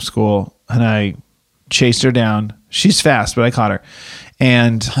her kid from school, and I chased her down. She's fast, but I caught her.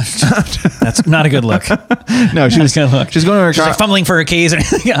 And that's not a good look. No, she was going to her car. She's like fumbling for her keys. I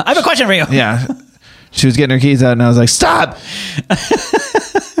have a question for you. Yeah. She was getting her keys out, and I was like, stop.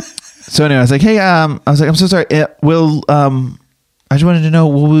 So anyway, I was like, hey, I'm so sorry. I just wanted to know,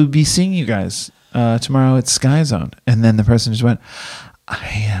 will we be seeing you guys tomorrow at Sky Zone? And then the person just went, I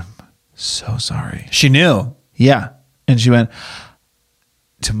am so sorry. She knew. Yeah. And she went,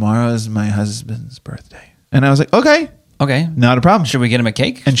 tomorrow is my husband's birthday. And I was like, okay, not a problem. Should we get him a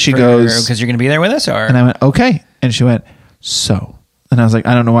cake? And she goes, because you're going to be there with us, or? And I went, okay. And she went, so. And I was like,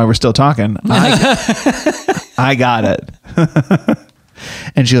 I don't know why we're still talking. I got it.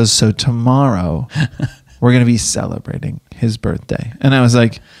 And she goes, so tomorrow we're going to be celebrating his birthday. And I was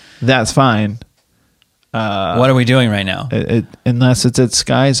like, that's fine. What are we doing right now? Unless it's at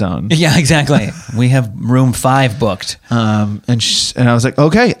Sky Zone. Yeah, exactly. We have room 5 booked. And I was like,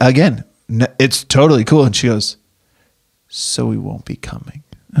 okay, again, it's totally cool. And she goes, so we won't be coming.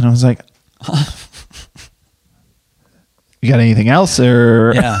 And I was like, you got anything else?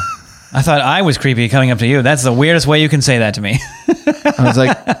 Or yeah, I thought I was creepy coming up to you. That's the weirdest way you can say that to me. I was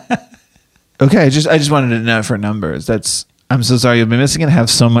like, okay, I just wanted to know for numbers. I'm so sorry you'll be missing it. Have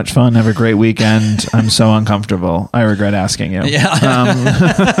so much fun. Have a great weekend. I'm so uncomfortable. I regret asking you. Yeah.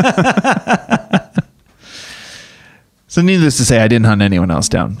 So needless to say, I didn't hunt anyone else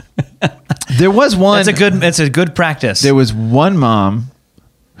down. There was one. It's a good practice. There was one mom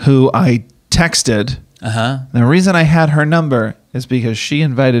who I texted. The reason I had her number is because she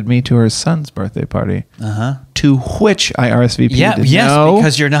invited me to her son's birthday party. To which I RSVP'd. No.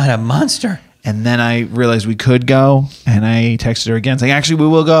 Because you're not a monster. And then I realized we could go, and I texted her again saying, actually, we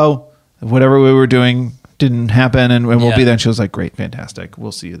will go. Whatever we were doing didn't happen, and we'll be there. And she was like, great, fantastic.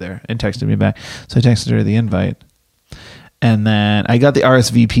 We'll see you there. And texted me back. So I texted her the invite. And then I got the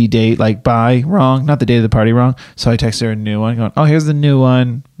RSVP date, wrong. Not the date of the party, wrong. So I texted her a new one going, oh, here's the new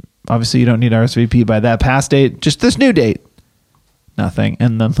one. Obviously, you don't need RSVP by that past date. Just this new date. Nothing.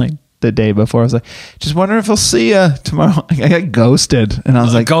 And then the day before, I was like, just wondering if I'll see you tomorrow. I got ghosted. And I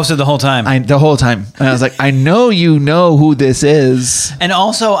was like... Ghosted the whole time. The whole time. And I was like, I know you know who this is. And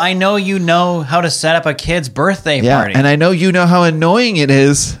also, I know you know how to set up a kid's birthday party. And I know you know how annoying it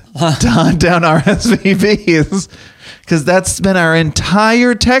is to hunt down RSVPs. Because that's been our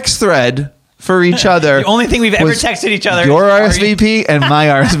entire text thread for each other. The only thing we've ever texted each other. Your RSVP and my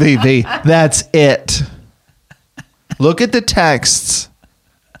RSVP. That's it. Look at the texts.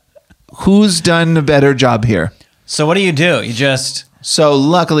 Who's done a better job here? So what do? You just... So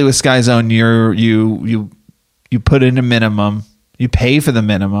luckily with Sky Zone, you put in a minimum. You pay for the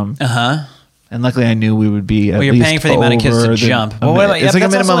minimum. And luckily I knew we would be at least you're paying for the amount of kids to jump. It's like a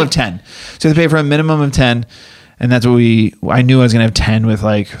minimum of 10. So you pay for a minimum of 10. And that's what I knew I was going to have 10 with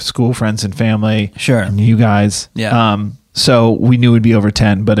school friends and family. Sure. And you guys. Yeah. So we knew it'd be over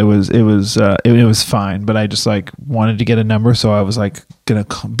 10, but it was fine. But I just wanted to get a number. So I was going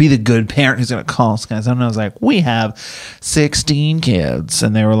to be the good parent who's going to call Sky Zone. And I was like, we have 16 kids.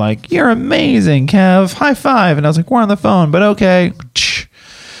 And they were like, you're amazing, Kev. High five. And I was like, we're on the phone, but okay.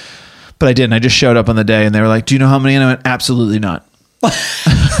 But I didn't. I just showed up on the day and they were like, do you know how many? And I went, absolutely not.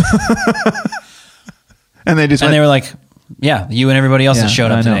 And they were like, yeah, you and everybody else that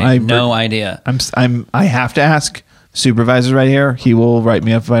showed up today. No idea. I have to ask. Supervisor's right here. He will write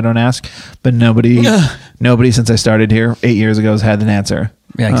me up if I don't ask. But nobody since I started here 8 years ago has had an answer.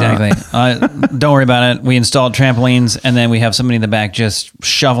 Yeah, exactly. Don't worry about it. We installed trampolines, and then we have somebody in the back just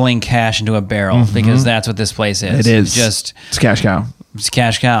shoveling cash into a barrel because that's what this place is. It is. It's cash cow. It's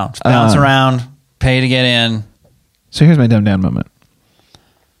cash cow. Just bounce around, pay to get in. So here's my dumb down moment.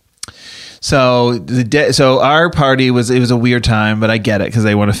 So our party it was a weird time, but I get it because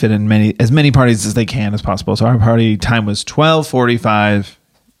they want to fit in as many parties as they can as possible. So our party time was 12:45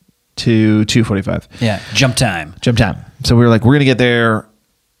 to 2:45. Yeah, jump time. So we were like, we're gonna get there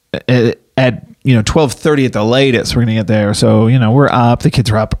at 12:30 at the latest. We're gonna get there. So we're up. The kids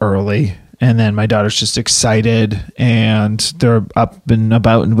are up early. And then my daughter's just excited and they're up and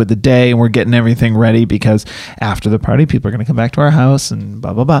about with the day and we're getting everything ready because after the party, people are going to come back to our house and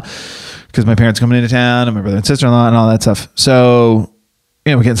blah, blah, blah. Because my parents coming into town and my brother and sister-in-law and all that stuff. So,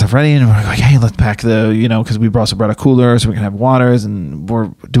 we're getting stuff ready and we're like, hey, let's pack because we also brought a cooler so we can have waters and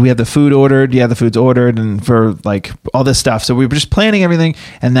do we have the food ordered? Yeah, the food's ordered and for all this stuff. So we were just planning everything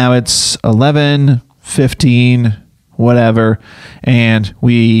and now it's 11:15 whatever, and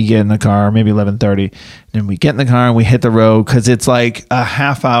we get in the car maybe 11:30, and we get in the car and we hit the road because it's a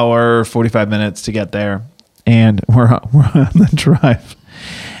half hour 45 minutes to get there, and we're on the drive,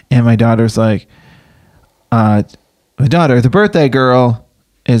 and my daughter's like, the birthday girl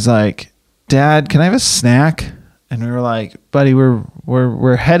is like, Dad, can I have a snack? And we were like, buddy,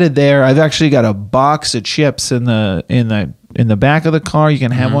 we're headed there. I've actually got a box of chips in the back of the car. You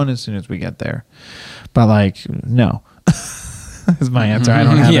can have one as soon as we get there. But no, is my answer. I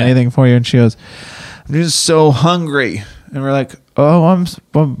don't have anything for you. And she goes, I'm just so hungry. And we're like, well,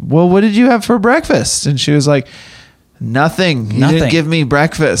 what did you have for breakfast? And she was like, nothing. You didn't give me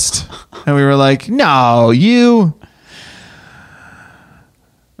breakfast. And we were like, no, you.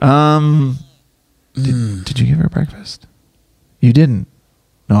 Did you give her breakfast? You didn't.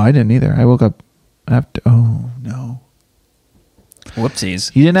 No, I didn't either. I woke up after. Oh no.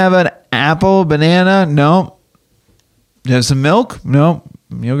 Whoopsies. You didn't have an apple, banana? No. You have some milk? No.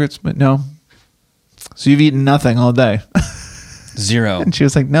 Yogurt? No. So you've eaten nothing all day. Zero. And she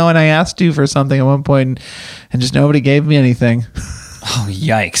was like, no, and I asked you for something at one point and just nobody gave me anything. Oh,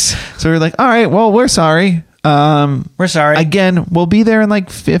 yikes. So we were like, all right, well, we're sorry. We're sorry. Again, we'll be there in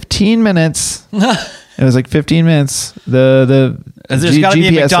 15 minutes. It was 15 minutes. There's got to be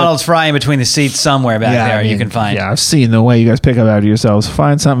a McDonald's fry in between the seats somewhere back there you can find. Yeah, I've seen the way you guys pick up after yourselves.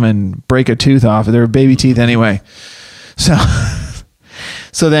 Find something and break a tooth off. They're baby teeth anyway.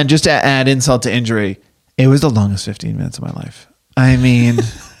 So then just to add insult to injury, it was the longest 15 minutes of my life. I mean,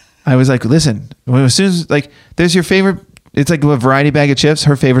 I was like, listen, as soon as there's your favorite, it's like a variety bag of chips.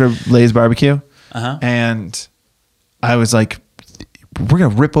 Her favorite are Lay's barbecue. And I was like, we're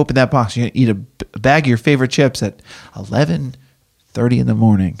going to rip open that box. You're going to eat a bag of your favorite chips at 11:30 in the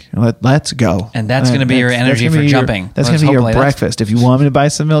morning. Let's go. And that's going to be your energy for jumping. That's going to be your breakfast. If you want me to buy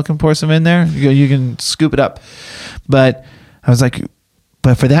some milk and pour some in there, you can scoop it up. But I was like,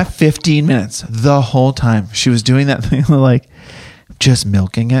 but for that 15 minutes, the whole time, she was doing that thing like just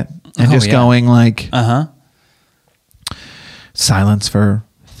milking it and going like silence for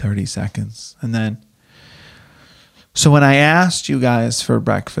 30 seconds. And then, so when I asked you guys for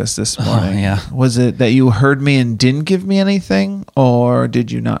breakfast this morning, was it that you heard me and didn't give me anything, or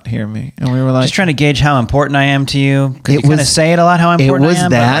did you not hear me? And we were like, just trying to gauge how important I am to you. Because you kind of say it a lot how important I am. It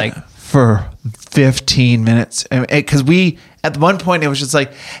was that for 15 minutes. Because we, at one point, it was just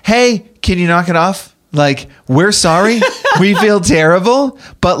like, hey, can you knock it off? Like, we're sorry. We feel terrible.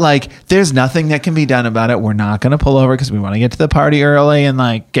 But like, there's nothing that can be done about it. We're not going to pull over because we want to get to the party early and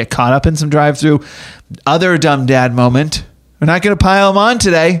like get caught up in some drive-through. Other dumb dad moment. We're not going to pile them on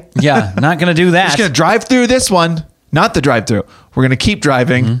today. Yeah, not going to do that. We're just going to drive through this one. Not the drive-through. We're going to keep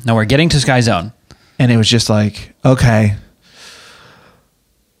driving. Mm-hmm. No, we're getting to Sky Zone. And it was just like, okay.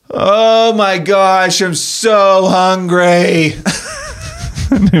 Oh my gosh, I'm so hungry.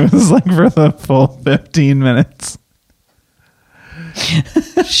 And it was like for the full 15 minutes.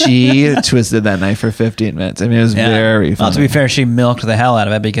 She twisted that knife for 15 minutes. I mean, it was very fun. Well, to be fair, she milked the hell out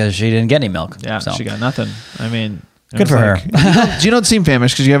of it because she didn't get any milk. Yeah, so she got nothing. I mean, good for her. You don't seem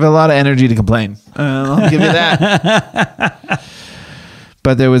famished because you have a lot of energy to complain. I'll give you that.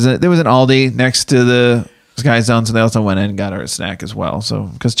 But there was an Aldi next to the Sky Zone, so they also went in and got her a snack as well. So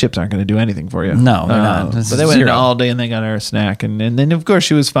because chips aren't going to do anything for you. No, they're not. But they went into Aldi and they got her a snack, and then of course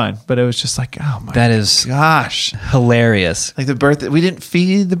she was fine. But it was just like, oh my, that is gosh, hilarious. Like the birthday, we didn't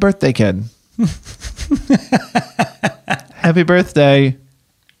feed the birthday kid. Happy birthday!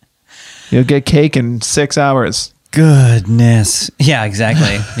 You'll get cake in 6 hours. Goodness. Yeah,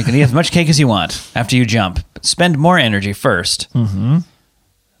 exactly. You can eat as much cake as you want after you jump. But spend more energy first. Mm-hmm.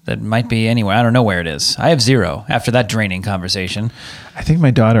 That might be anywhere. I don't know where it is. I have 0 after that draining conversation. I think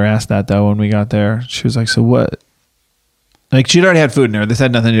my daughter asked that though when we got there. She was like, so what? Like she'd already had food in her. This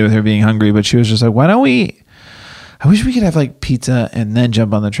had nothing to do with her being hungry, but she was just like, why don't we, I wish we could have like pizza and then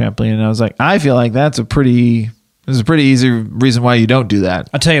jump on the trampoline. And I was like, I feel like this is a pretty easy reason why you don't do that.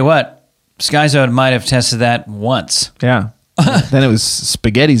 I'll tell you what, Sky Zone might have tested that once. Yeah. Then it was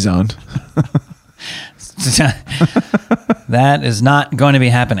Spaghetti Zone. That is not going to be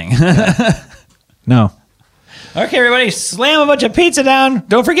happening. No. Okay, everybody, slam a bunch of pizza down.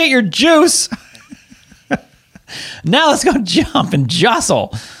 Don't forget your juice. Now let's go jump and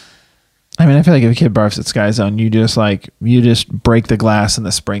jostle. I mean, I feel like if a kid barfs at Sky Zone, you just break the glass in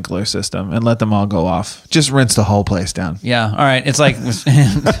the sprinkler system and let them all go off. Just rinse the whole place down. Yeah, all right. It's like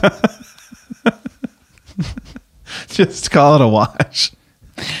just call it a wash.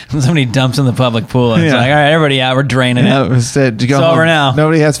 Somebody dumps in the public pool and it's like, all right, everybody out. We're draining it. It's over now.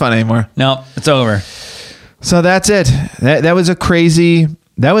 Nobody has fun anymore. No, it's over. So that's it. That was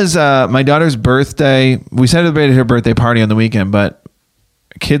that was my daughter's birthday. We celebrated her birthday party on the weekend, but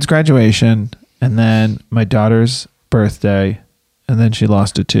kid's graduation and then my daughter's birthday and then she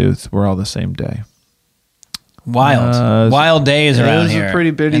lost a tooth were all the same day. Wild days around here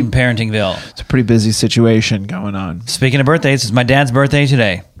pretty busy, in Parentingville. It's a pretty busy situation going on. Speaking of birthdays, it's my dad's birthday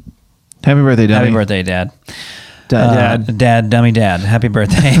today. Happy birthday, Dummy. Happy birthday, Dad. Dad. Dummy Dad. Happy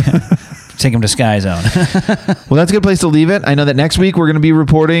birthday. Take him to Sky Zone. Well, that's a good place to leave it. I know that next week we're going to be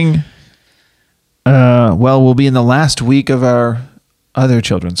reporting, we'll be in the last week of our other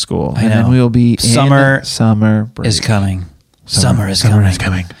children's school. I know. And then we will be summer break. is coming. Summer is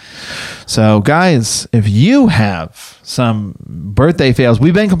coming. So, guys, if you have some birthday fails,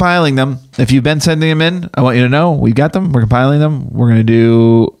 we've been compiling them. If you've been sending them in, I want you to know we've got them. We're compiling them. We're going to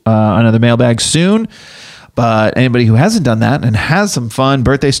do another mailbag soon. But anybody who hasn't done that and has some fun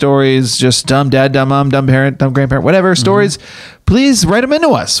birthday stories, just dumb dad, dumb mom, dumb parent, dumb grandparent, whatever stories, please write them into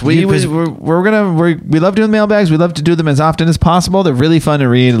us. We love doing mailbags. We love to do them as often as possible. They're really fun to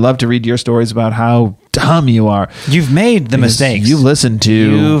read. I love to read your stories about how dumb you are. You've made the mistakes. You listened to.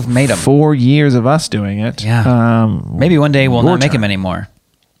 You've made them. 4 years of us doing it. Yeah. Maybe one day we'll not make them anymore.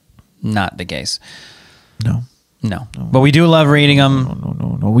 Not the case. No. But we do love reading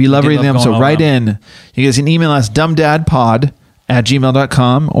them. No. We love reading them. So write in. You guys can email us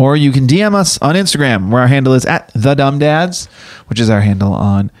dumbdadpod@gmail.com, or you can DM us on Instagram, where our handle is @thedumbdads, which is our handle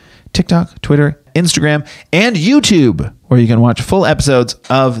on TikTok, Twitter, Instagram, and YouTube, where you can watch full episodes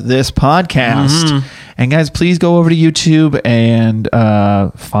of this podcast. Mm-hmm. And guys, please go over to YouTube and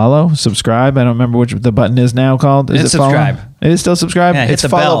follow, subscribe. I don't remember which the button is now called. Is it subscribe. Follow? It is still subscribe. Yeah, hit it's the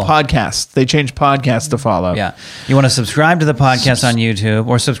follow bell. podcast. They changed podcast to follow. Yeah. You want to subscribe to the podcast on YouTube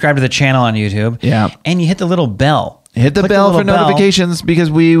or subscribe to the channel on YouTube. Yeah. And you hit the little bell. Hit the Click bell little for notifications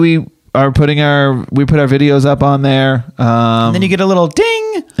because we are putting we put our videos up on there. And then you get a little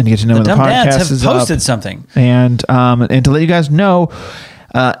ding. And you get to know when the Dumb Dads podcast have is posted up. something. And to let you guys know,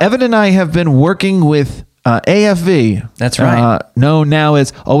 Evan and I have been working with AFV. That's right. Known now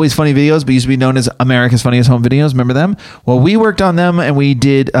as Always Funny Videos, but used to be known as America's Funniest Home Videos. Remember them? Well, we worked on them and we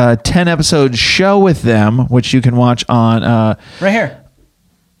did a 10-episode show with them, which you can watch on... Right here.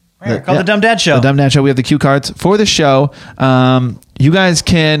 Called The Dumb Dad Show. The Dumb Dad Show. We have the cue cards for the show. You guys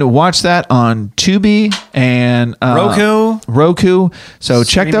can watch that on Tubi and Roku. So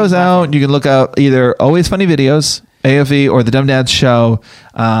check those out. You can look up either Always Funny Videos, AFV, or The Dumb Dad Show.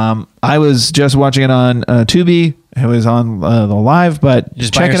 I was just watching it on Tubi. It was on the live, but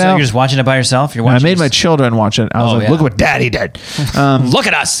Just check it out. You're just watching it by yourself? I made my children watch it. I was like, yeah. look what Daddy did. Look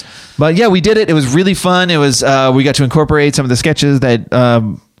at us. But yeah, we did it. It was really fun. It was we got to incorporate some of the sketches that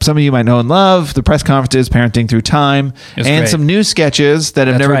some of you might know and love, the press conferences, Parenting Through Time, and great. some new sketches that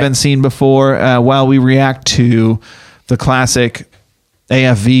have That's never right. been seen before while we react to the classic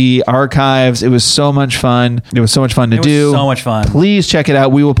AFV archives. It was so much fun. It was so much fun to do. so much fun. Please check it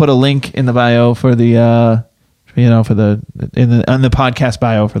out. We will put a link in the bio for the in the podcast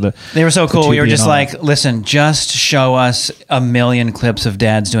bio for the. They were so cool. We Tubi were just and all like, listen, just show us 1 million clips of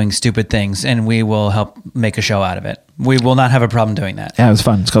dads doing stupid things, and we will help make a show out of it. We will not have a problem doing that. Yeah, it was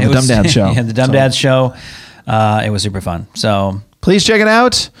fun. It's called The Dumb Dad Show. Yeah, The Dumb Dad Show. It was super fun. So Please check it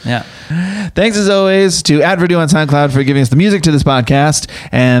out. yeah. Thanks as always to Adverdu on SoundCloud for giving us the music to this podcast.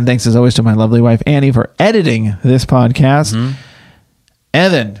 And thanks as always to my lovely wife, Annie, for editing this podcast. Mm-hmm.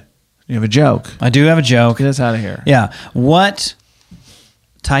 Evan, you have a joke. I do have a joke. Get us out of here. Yeah. What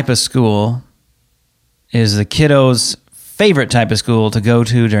type of school is the kiddo's favorite type of school to go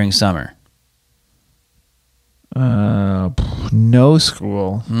to during summer? No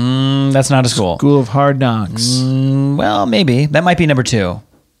school. That's not a school. School of Hard Knocks. Well, maybe. That might be number 2.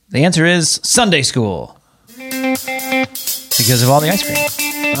 The answer is Sunday school. Because of all the ice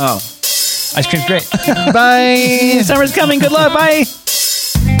cream. Oh. Ice cream's great. Bye. Summer's coming. Good luck. Bye.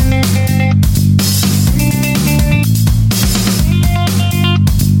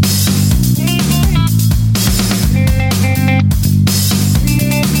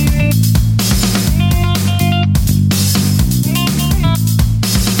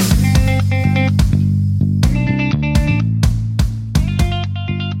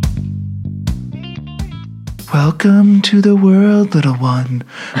 Welcome to the world, little one.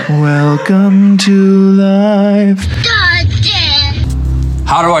 Welcome to life.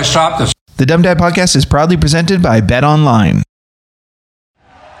 How do I stop this? The Dumb Dad Podcast is proudly presented by Bet Online.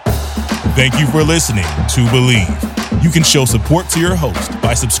 Thank you for listening to Believe. You can show support to your host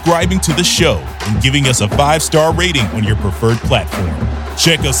by subscribing to the show and giving us a 5-star rating on your preferred platform.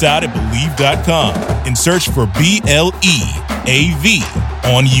 Check us out at Believe.com and search for BLEAV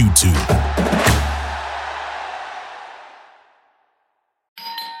on YouTube.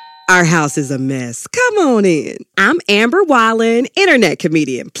 Our house is a mess. Come on in. I'm Amber Wallen, internet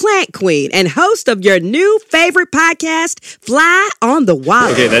comedian, plant queen, and host of your new favorite podcast, Fly on the Wall.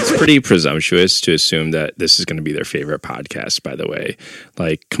 Okay, that's pretty presumptuous to assume that this is going to be their favorite podcast, by the way.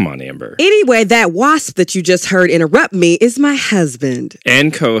 Like, come on, Amber. Anyway, that wasp that you just heard interrupt me is my husband.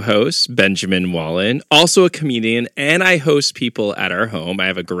 And co-host, Benjamin Wallen, also a comedian, and I host people at our home. I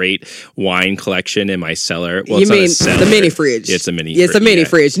have a great wine collection in my cellar. Well, You it's not a mean cellar. the mini fridge? It's a mini Yeah, it's a fridge, mini yeah.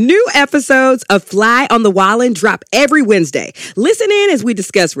 fridge. New episodes of Fly on the Wallen drop every Wednesday. Listen in as we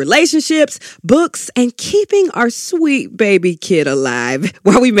discuss relationships, books, and keeping our sweet baby kid alive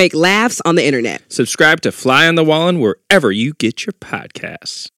while we make laughs on the internet. Subscribe to Fly on the Wallen wherever you get your podcasts.